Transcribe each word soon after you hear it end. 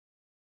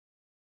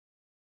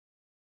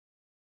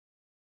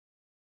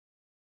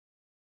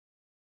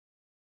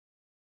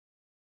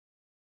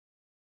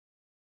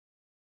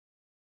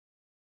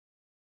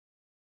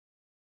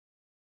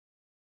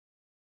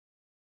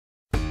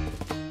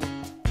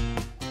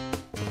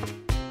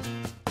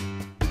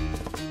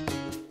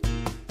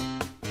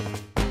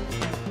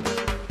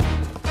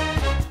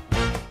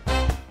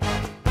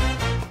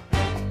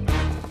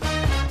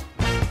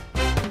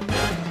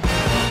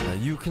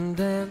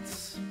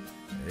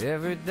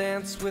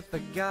dance with the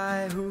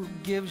guy who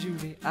gives you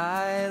the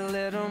eye,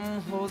 let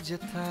him hold you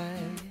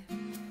tight.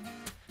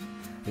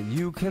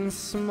 You can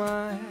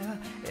smile,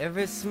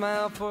 every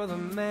smile for the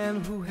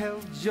man who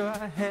held your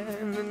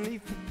hand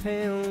beneath the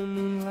pale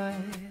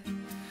moonlight.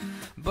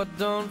 But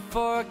don't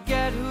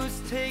forget who's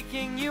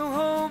taking you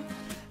home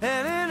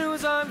and in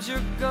whose arms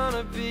you're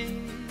gonna be.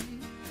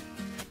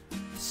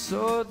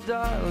 So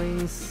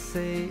darling,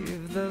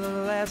 save the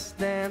last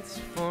dance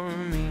for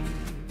me.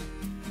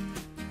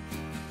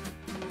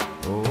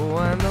 Oh,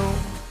 I know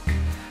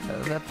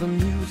that the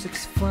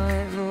music's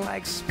fine,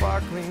 like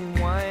sparkling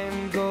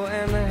wine. Go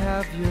and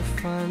have your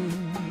fun,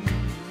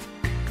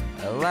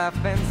 laugh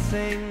and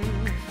sing.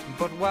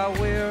 But while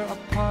we're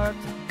apart,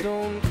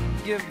 don't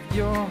give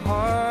your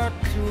heart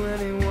to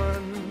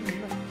anyone.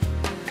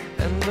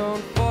 And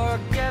don't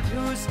forget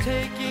who's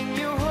taking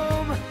you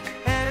home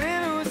and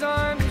in whose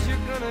arms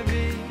you're gonna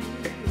be.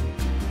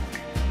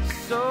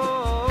 So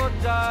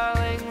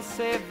darling,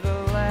 save the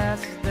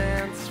last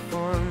dance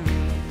for me.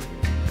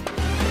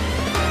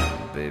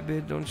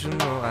 Baby, don't you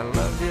know I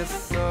love you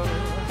so?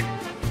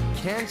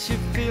 Can't you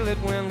feel it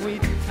when we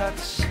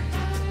touch?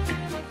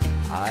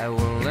 I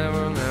will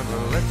never, never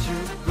let you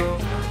go.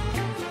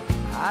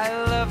 I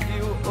love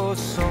you oh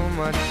so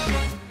much.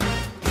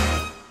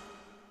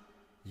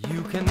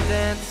 You can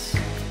dance,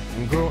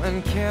 go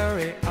and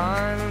carry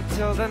on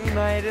till the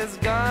night is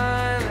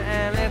gone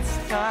and it's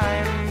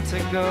time to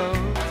go.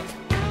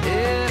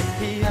 If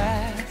he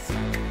asks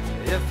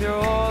if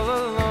you're all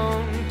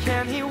alone,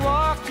 can he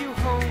walk you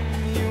home?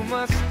 You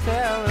must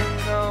tell him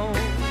no.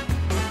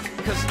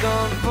 'Cause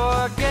don't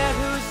forget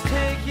who's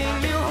taking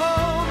you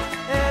home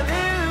and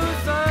in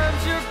whose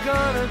arms you're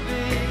gonna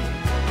be.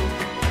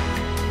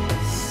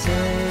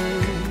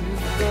 Save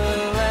the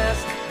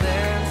last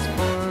dance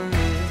for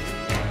me.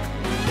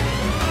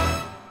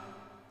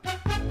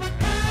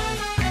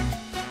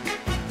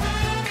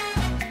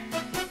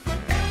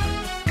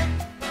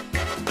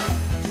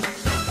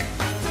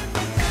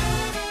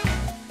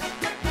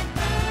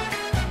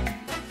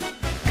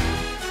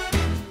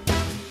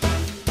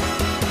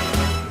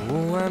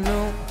 Oh, I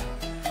know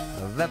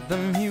that the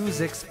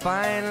music's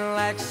fine,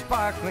 like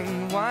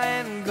sparkling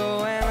wine.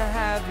 Go and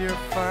have your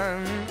fun,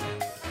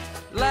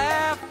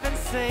 laugh and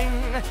sing.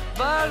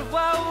 But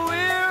while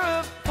we're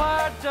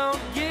apart,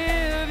 don't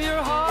give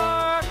your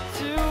heart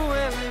to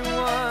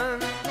anyone.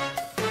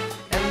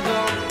 And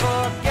don't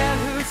forget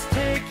who's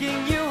taking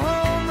you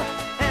home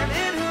and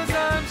in whose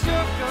arms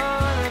you're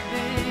gonna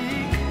be.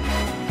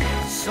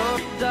 So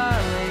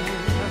darling,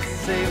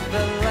 save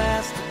the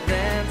last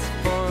dance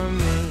for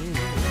me.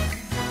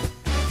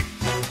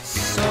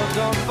 So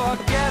don't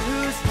forget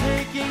who's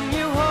taking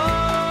you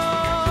home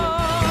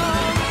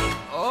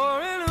or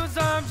in whose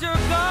arms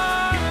you're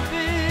gonna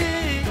be.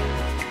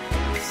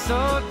 So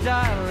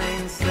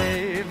darling,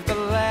 save the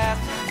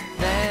last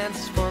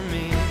dance for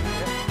me.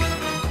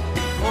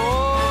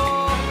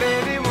 Oh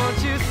baby, won't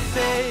you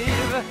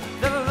save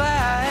the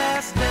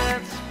last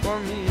dance for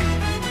me?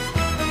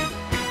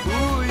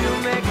 Ooh, you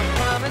make a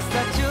promise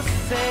that you'll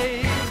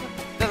save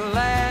the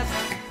last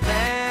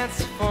dance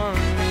for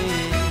me.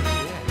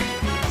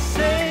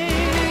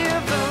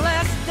 Save the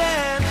last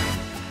dance,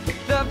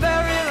 the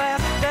very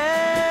last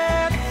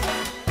dance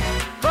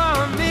for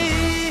me.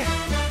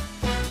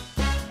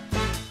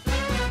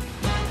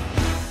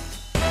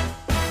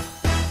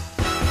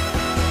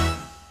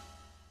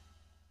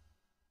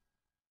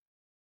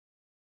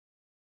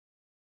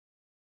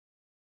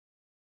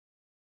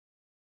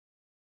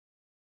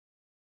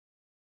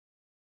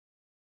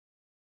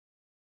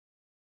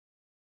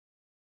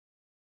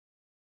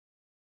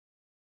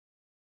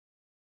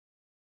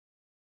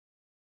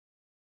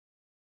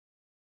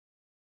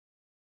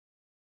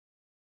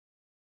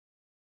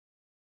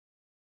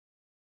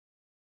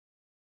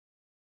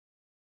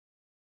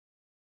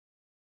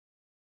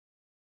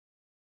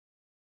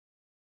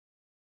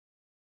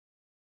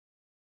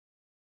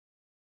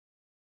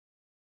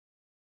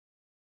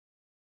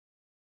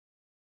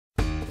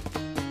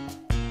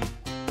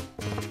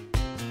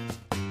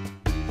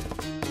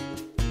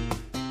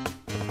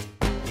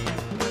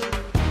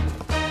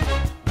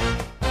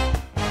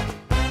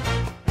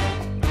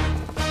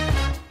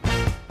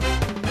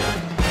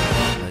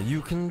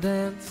 You can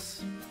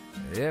dance,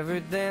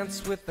 every dance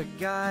with the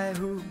guy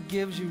who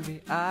gives you the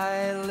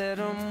eye, let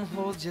him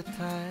hold you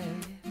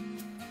tight.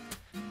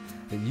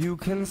 You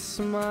can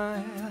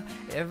smile,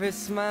 every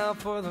smile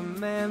for the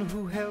man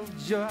who held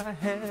your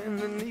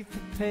hand beneath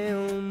the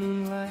pale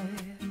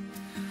moonlight.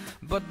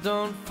 But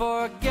don't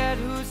forget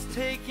who's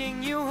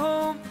taking you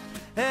home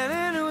and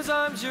in whose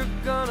arms you're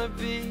gonna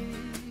be.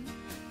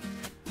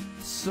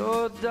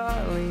 So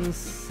darling,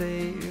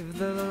 save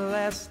the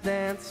last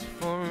dance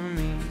for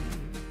me.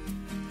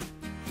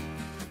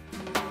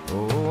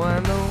 Oh, I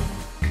know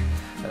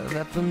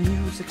that the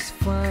music's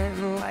fine,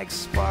 like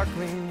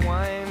sparkling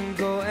wine.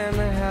 Go and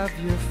have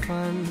your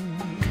fun,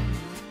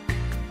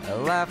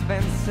 laugh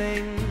and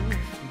sing.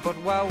 But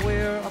while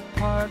we're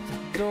apart,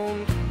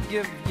 don't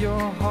give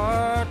your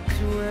heart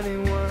to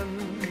anyone.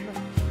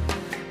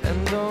 And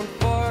don't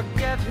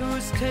forget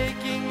who's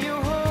taking you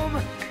home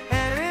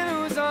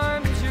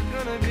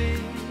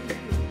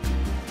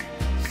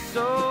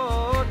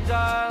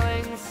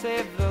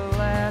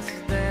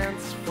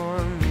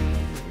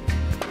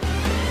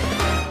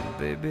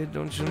baby,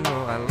 don't you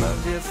know I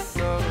love you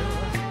so?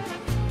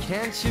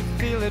 Can't you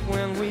feel it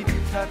when we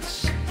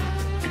touch?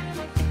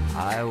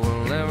 I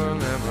will never,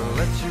 never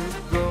let you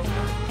go.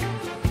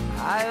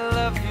 I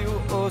love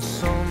you oh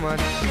so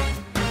much.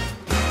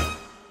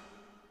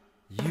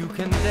 You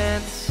can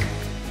dance,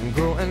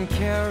 go and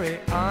carry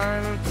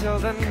on till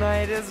the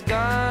night is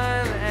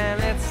gone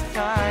and it's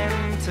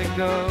time to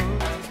go.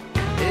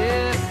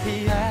 If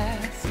he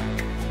asks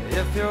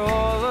if you're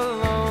all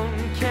alone,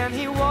 can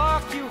he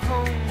walk you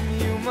home?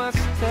 You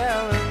must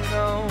tell him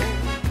no.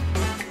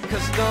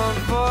 'Cause don't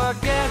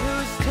forget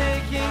who's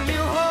taking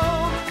you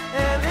home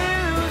and in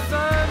whose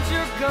arms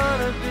you're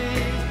gonna be.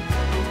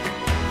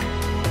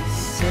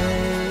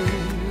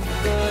 Save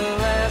the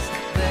last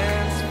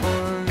dance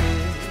for me.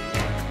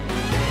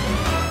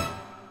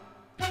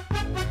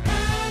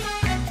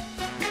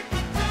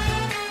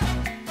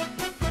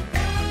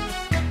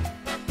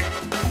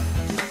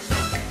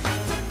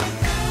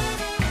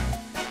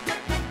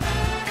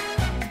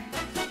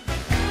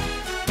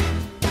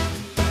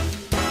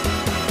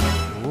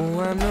 Oh,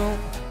 I know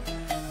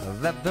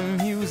that the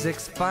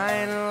music's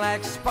fine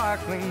like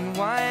sparkling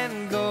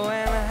wine. Go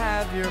and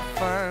have your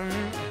fun,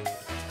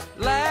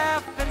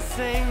 laugh and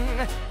sing,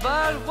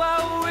 but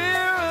while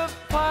we're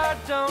apart,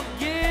 don't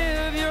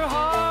give your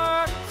heart